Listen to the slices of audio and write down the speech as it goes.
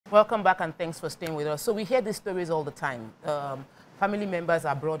Welcome back and thanks for staying with us. So we hear these stories all the time. Family members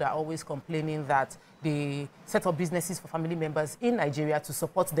abroad are always complaining that they set up businesses for family members in Nigeria to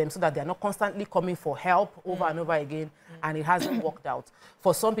support them so that they are not constantly coming for help over and over again, and it hasn't worked out.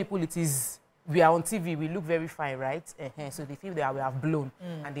 For some people, it is, we are on TV, we look very fine, right? So they feel that we have blown,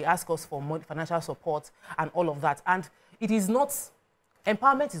 and they ask us for money, financial support and all of that. And it is not,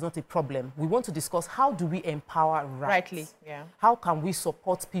 empowerment is not a problem. We want to discuss how do we empower rightly. Yeah. How can we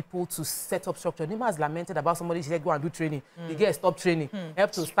support people to set up structure? Nima has lamented about somebody, she said, go and do training. The girl stop training,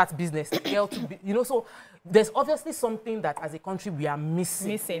 help to start business, help to be, you know, so there's obviously something that as a country we are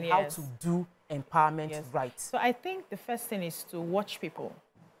missing how to do empowerment right. So I think the first thing is to watch people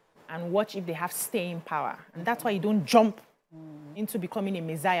and watch if they have staying power. And that's why you don't jump into becoming a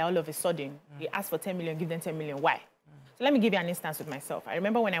messiah all of a sudden. They ask for 10 million, give them 10 million. Why? Let me give you an instance with myself. I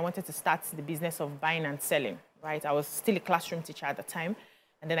remember when I wanted to start the business of buying and selling, right? I was still a classroom teacher at the time.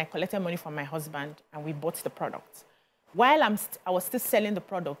 And then I collected money from my husband and we bought the product. While I was still selling the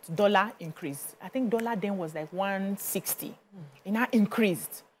product, dollar increased. I think dollar then was like 160. It now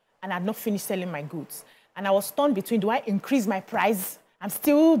increased and I had not finished selling my goods. And I was torn between, do I increase my price? I'm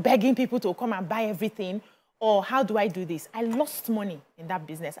still begging people to come and buy everything. Or how do I do this? I lost money in that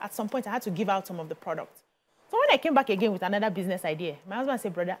business. At some point, I had to give out some of the product. So when I came back again with another business idea, my husband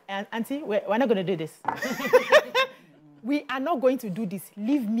said, brother, auntie, we're not going to do this. We are not going to do this.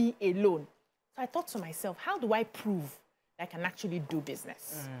 Leave me alone. So I thought to myself, how do I prove that I can actually do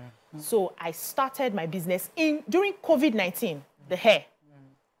business? So I started my business during COVID-19, the hair.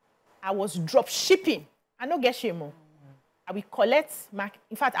 I was drop shipping. I don't get shame. I will collect,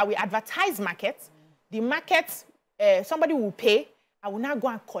 in fact, I will advertise markets. The market, somebody will pay. I will now go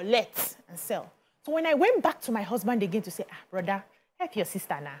and collect and sell. So when I went back to my husband again to say, brother, help your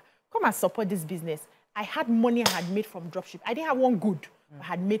sister now. Come and support this business. I had money I had made from dropship. I didn't have one good. I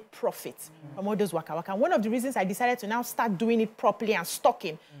had made profits from all those waka waka. And one of the reasons I decided to now start doing it properly and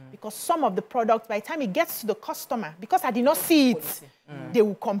stocking, because some of the products, by the time it gets to the customer, because I did not see it, they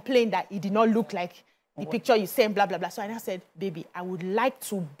will complain that it did not look like the picture you sent, blah, blah, blah. So I now said, baby, I would like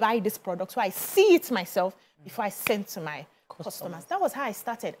to buy this product so I see it myself before I send to my customers. That was how I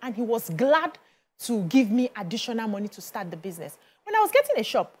started. And he was glad to give me additional money to start the business. When I was getting a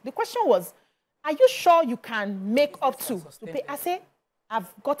shop, the question was, are you sure you can make up to pay? I say, I've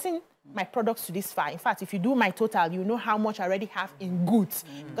gotten my products to this far. In fact, if you do my total, you know how much I already have in goods.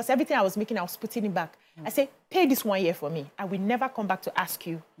 Because everything I was making, I was putting it back. I say, pay this 1 year for me. I will never come back to ask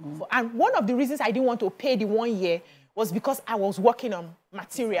you. And one of the reasons I didn't want to pay the 1 year was because I was working on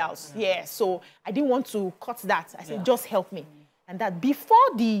materials. Yeah, so I didn't want to cut that. I said, just help me. And that before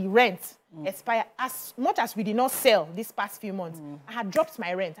the rent expired, as much as we did not sell these past few months, I had dropped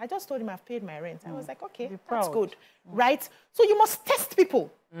my rent. I just told him I've paid my rent. I was like, okay, that's good, right? So you must test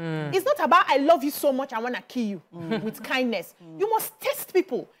people. It's not about I love you so much, I want to kill you with kindness. You must test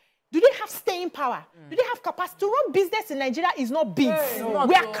people. Do they have staying power? Do they have capacity? To run business in Nigeria is not big.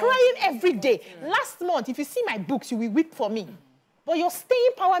 We are crying every day. Last month, if you see my books, you will weep for me. But your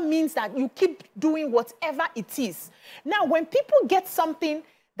staying power means that you keep doing whatever it is. Now, when people get something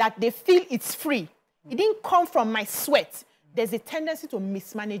that they feel it's free, it didn't come from my sweat, there's a tendency to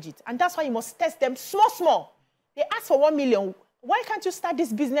mismanage it. And that's why you must test them small, small. They ask for 1 million. Why can't you start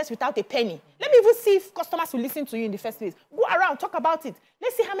this business without a penny? Let me even see if customers will listen to you in the first place. Go around, talk about it.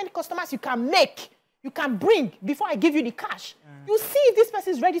 Let's see how many customers you can make, you can bring before I give you the cash. You see if this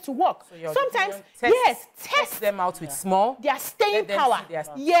person is ready to work. So sometimes, test them out with small. Their staying power.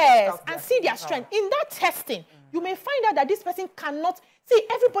 And see their strength. In that testing, you may find out that this person cannot. See,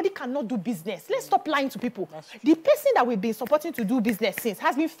 everybody cannot do business. Let's stop lying to people. The person that we've been supporting to do business since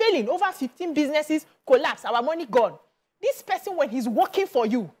has been failing. Over 15 businesses collapsed. Our money gone. This person, when he's working for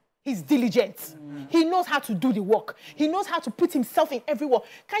you, he's diligent. He knows how to do the work. He knows how to put himself in every work.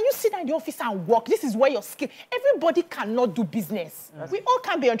 Can you sit down in the office and work? This is where your skill. Everybody cannot do business. We all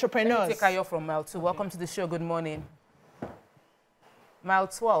can be entrepreneurs. Let me take Ayo from Mile 2. Welcome to the show. Good morning. Mile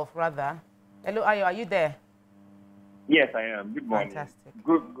 12, rather. Hello, Ayo. Are you there? Yes, I am. Good morning. Fantastic.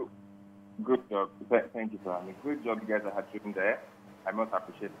 Good job. Thank you, sir. I mean, good job you guys are doing there. I must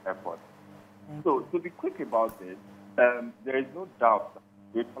appreciate the effort. So, to be quick about this, there is no doubt that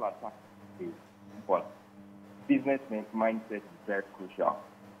spiritual attack is, but business mindset is very crucial.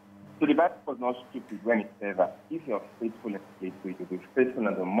 So the Bible was not stupid when it says that if you're faithful in little, you'll be faithful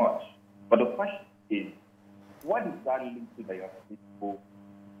in the much. But the question is, what does that lead to that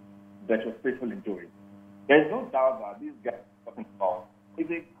you're faithful in doing? There's no doubt that this guy talking about is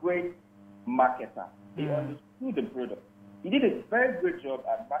a great marketer. He understood the product. He did a very good job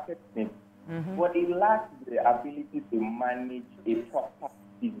at marketing, but he lacked the ability to manage a proper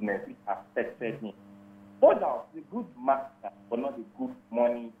business which affected him. No doubt, he's a good master, but not a good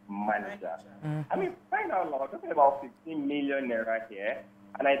money manager. I mean, find out, we're talking about 15 million naira here,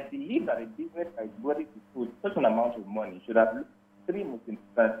 and I believe that a business that is ready to put such an amount of money should have looked at 3 most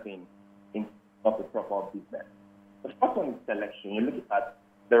important things in of the proper business. The first one is selection. You're looking at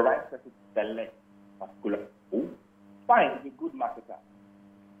the right person to select a particular school. Fine, he's a good marketer.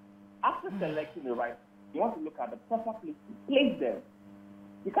 After selecting the right, you want to look at the proper place to place them.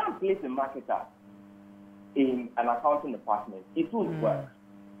 You can't place a marketer in an accounting department. It won't work.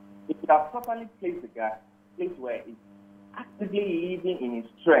 If you have properly placed the guy, a place where he's actively living in his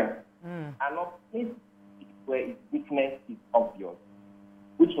strength and not place where his weakness is obvious,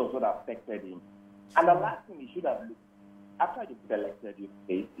 which was what affected him. And the last thing you should have looked, after you selected your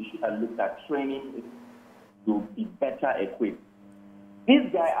place, you should have looked at training to be better equipped. This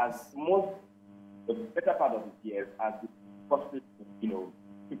guy has the better part of his years has costed,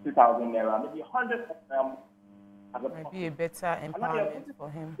 50,000 naira, maybe 100,000 naira. Might be a better empowerment for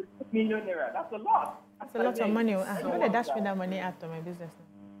him. 1 million naira, that's a lot. That's a lot of money. I'm going to dash me that money after my business now.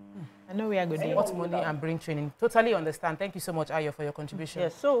 I know we are good. What money and bring training. Totally understand. Thank you so much, Ayo, for your contribution. Yeah,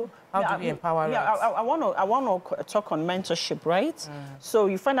 so how do we empower? I want to talk on mentorship, right? So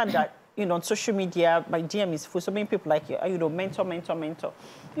you find out that on social media, my DM is full. So many people like mentor.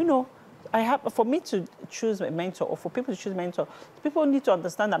 For me to choose a mentor, or for people to choose a mentor, people need to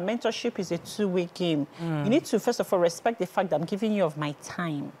understand that mentorship is a two-way game. You need to first of all respect the fact that I'm giving you of my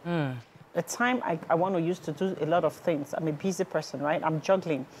time. The time I want to use to do a lot of things. I'm a busy person, right? I'm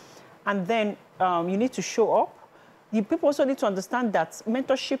juggling. And then you need to show up. People also need to understand that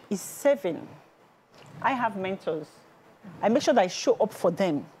mentorship is serving. I have mentors. I make sure that I show up for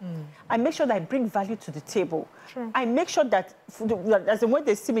them. I make sure that I bring value to the table. Sure. I make sure that, as the way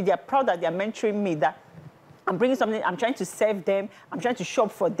they see me, they are proud that they are mentoring me, that I'm bringing something, I'm trying to serve them, I'm trying to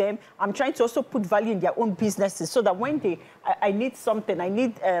shop for them, I'm trying to also put value in their own businesses so that when I need something, I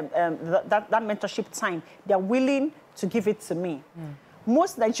need that mentorship time, they're willing to give it to me.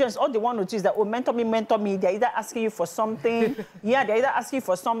 Most Nigerians, all they want to do is that, mentor me. They're either asking you for something. They're either asking you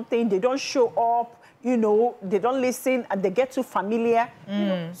for something. They don't show up. They don't listen, and they get too familiar.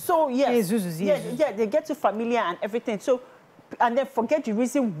 So, yes. They get too familiar and everything. So, and then forget the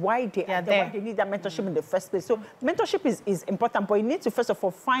reason why they need that mentorship in the first place. So, mentorship is important, but you need to, first of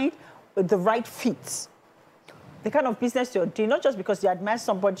all, find the right fit. The kind of business you're doing, not just because you admire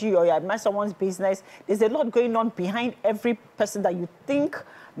somebody or you admire someone's business. There's a lot going on behind every person that you think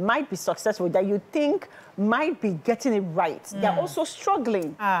might be successful, that you think might be getting it right. They're also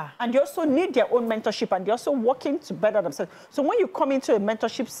struggling. And they also need their own mentorship, and they're also working to better themselves. So when you come into a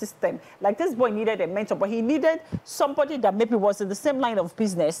mentorship system, like this boy needed a mentor, but he needed somebody that maybe was in the same line of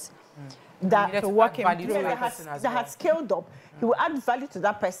business, that had scaled up. He will add value to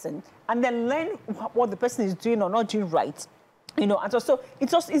that person and then learn what the person is doing or not doing right. And also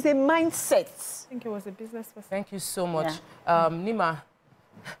it's a mindset. I think it was a business person. Thank you so much. Nima,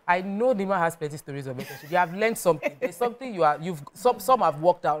 I know Nima has plenty stories of mentorship. You have learned something. There's something some have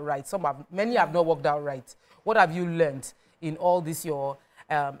worked out right, many have not worked out right. What have you learned in all this, your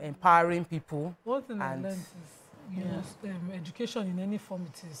empowering people? One thing I learned is education in any form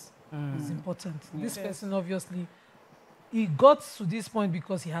it is important. This person, obviously, he got to this point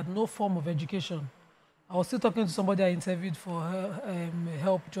because he had no form of education. I was still talking to somebody I interviewed for a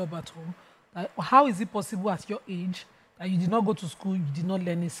help job at home. How is it possible at your age that you did not go to school, you did not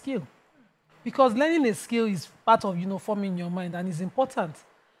learn a skill? Because learning a skill is part of, forming your mind, and is important.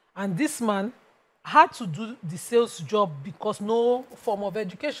 And this man had to do the sales job because no form of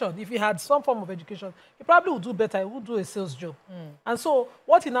education. If he had some form of education, he probably would do better. He would do a sales job. And so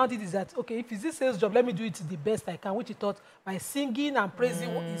what he now did is that, okay, if it's this sales job, let me do it the best I can, which he thought by singing and praising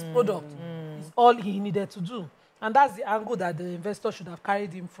his product is all he needed to do. And that's the angle that the investor should have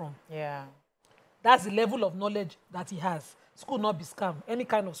carried him from. Yeah. That's the level of knowledge that he has. School not be scam. Any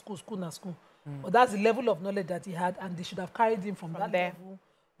kind of school not school. But that's the level of knowledge that he had, and they should have carried him from that level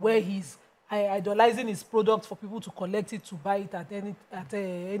where he's idolizing his product for people to collect it, to buy it at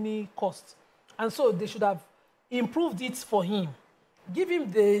any cost. And so they should have improved it for him. Give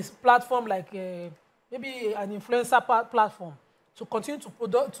him this platform like maybe an influencer platform to continue to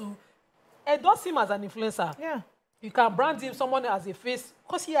endorse him as an influencer. Yeah. You can brand him, someone as a face,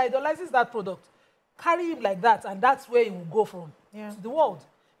 because he idolizes that product. Carry him like that, and that's where he will go from to the world.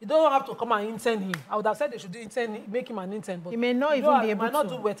 You don't have to come and intern him. I would have said they should make him an intern, but he may not even be able to. Might not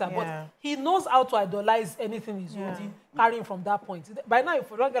do better, but he knows how to idolize anything he's doing, carrying from that point. By now, if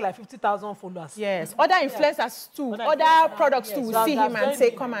you don't get like 50,000 followers. Yes, other influencers too, other products too will see him and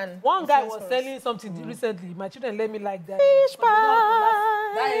say, come on. One guy was selling something recently. My children let me like that. Fish pie.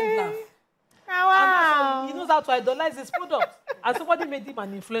 That end laugh. Wow. And he knows how to idolize his product. And somebody made him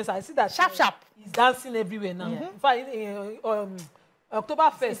an influencer. I see that Sharp. He's dancing everywhere now. In fact,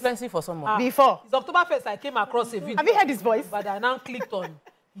 Octoberfest. Influencing for someone. Before. It's Octoberfest, I came across a video. Have you heard his voice? But I now clicked on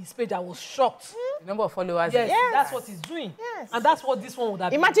his page. I was shocked. The number of followers. Yes, that's what he's doing. Yes. And that's what this one would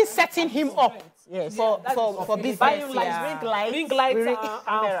have Imagine setting him up. Yes. For business. buying Yeah. ring lights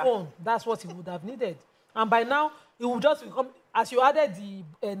and phone. That's what he would have needed. And by now, it will just become, as you added the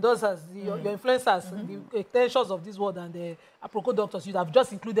endorsers, your influencers, the extensions of this world and the Aproko doctors, you'd have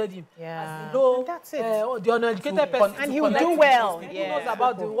just included him. Yeah. As the low, That's it. the uneducated person. And he will do well. Who knows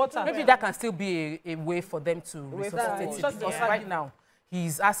about the water? Maybe that can still be a way for them to resuscitate it. Because right now,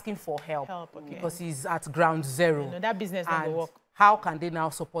 he's asking for help, because he's at ground zero. You know, that business doesn't work. How can they now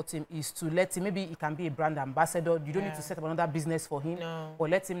support him is to let him, maybe he can be a brand ambassador. You don't need to set up another business for him, but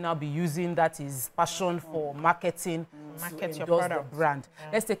let him now be using that his passion for marketing Market to your endorse the product. brand.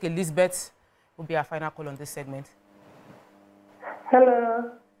 Let's take Elizabeth, will be our final call on this segment.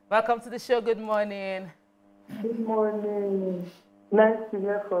 Hello. Welcome to the show. Good morning. Good morning. Nice to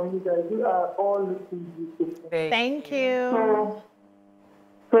hear from you guys. You are all looking beautiful. Thank you.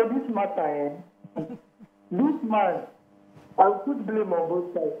 So this matter, this man, I'll put blame on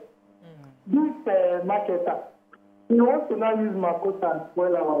both sides. This marketer, he wants to now use Makota and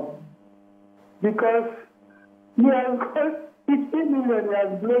spoil our because he has got 15 million, he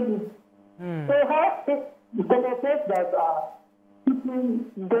has blown it. So how the benefits that are people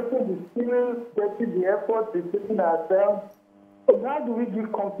getting the skills, getting the effort, receiving ourselves, so how do we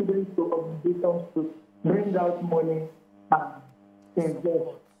give confidence to organizations to bring out money and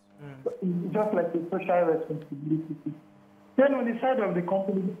invest? Just like a social responsibility. Then on the side of the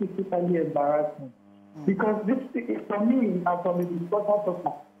company, this is totally embarrassing. Because this, for me, and from a discussion,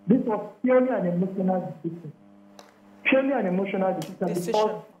 this was purely an emotional decision. Purely an emotional decision.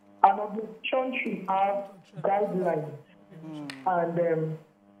 Because an organization should have guidelines. And the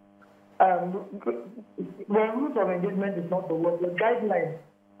rules of engagement is not the word, the guidelines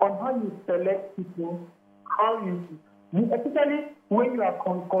on how you select people, how you especially when you are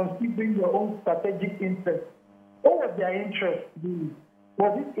considering your own strategic interest. What was their interest really?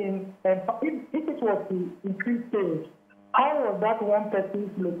 Was it in, if it was to increase sales, how was that one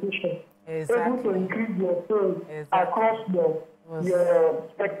person's location able to increase your sales across your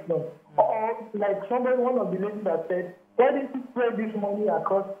spectrum? Or like somebody, one of the ladies that said, why didn't you spread this money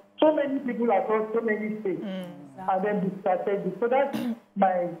across so many people across so many states and then be strategic? So that's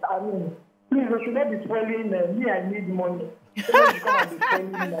my, please, we should not be spoiling me, I need money.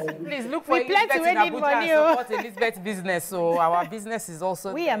 Please look for Elizabeth in Abuja and support Elizabeth's business. So our business is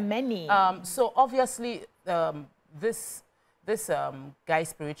also we are many. So obviously, this guy's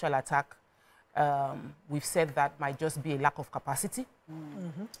spiritual attack, we've said that might just be a lack of capacity,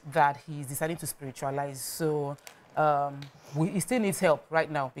 that he's deciding to spiritualize. So he still needs help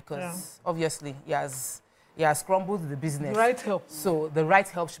right now because obviously he has crumbled the business. The right help. So the right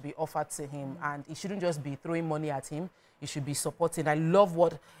help should be offered to him, and he shouldn't just be throwing money at him. He should be supporting. I love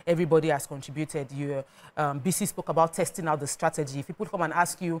what everybody has contributed. BC spoke about testing out the strategy. If people come and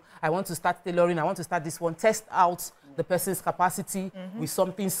ask you, I want to start tailoring, I want to start this one, test out the person's capacity with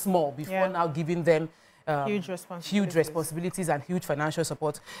something small before now giving them huge responsibilities and huge financial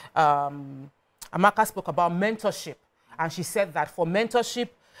support. Amaka spoke about mentorship, and she said that for mentorship,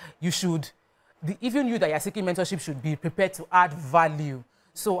 you should, even you that you're seeking mentorship should be prepared to add value.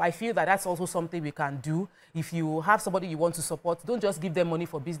 So I feel that that's also something we can do. If you have somebody you want to support, don't just give them money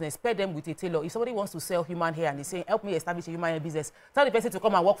for business. Pair them with a tailor. If somebody wants to sell human hair and they say, help me establish a human hair business, tell the person to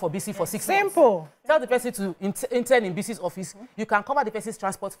come and work for BC for 6 months. Simple. Tell the person to intern in BC's office. You can cover the person's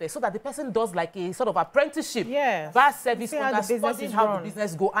transport fare so that the person does like a sort of apprenticeship. Yes. Vast service understanding how the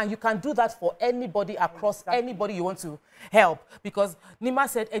business go. And you can do that for anybody across anybody you want to help. Because Nima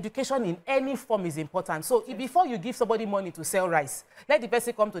said education in any form is important. So before you give somebody money to sell rice, let the person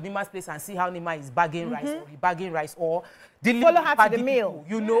come to Nima's place and see how Nima is bagging rice or he bagging rice or follow her to the meal.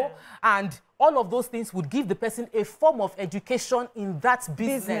 You know, and all of those things would give the person a form of education in that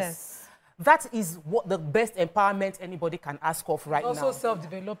business. That is what the best empowerment anybody can ask of right now. Also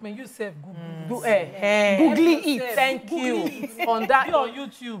self-development. You self-Google. Googly it. Thank you. On that, be on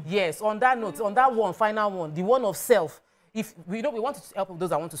YouTube. Yes, on that note, on that one, final one, the one of self. If we want to help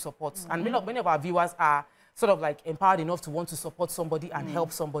those that want to support, and many of our viewers are sort of like empowered enough to want to support somebody and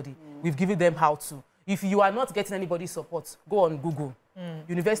help somebody. We've given them how to. If you are not getting anybody's support, go on Google,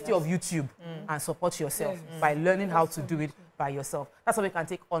 University of YouTube, and support yourself by learning how to do it by yourself. That's what we can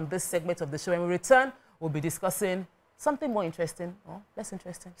take on this segment of the show. When we return, we'll be discussing something more interesting or less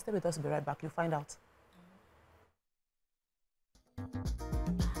interesting. Stay with us, we'll be right back. You'll find out.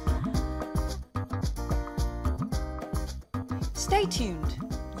 Stay tuned.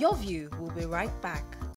 Your View will be right back.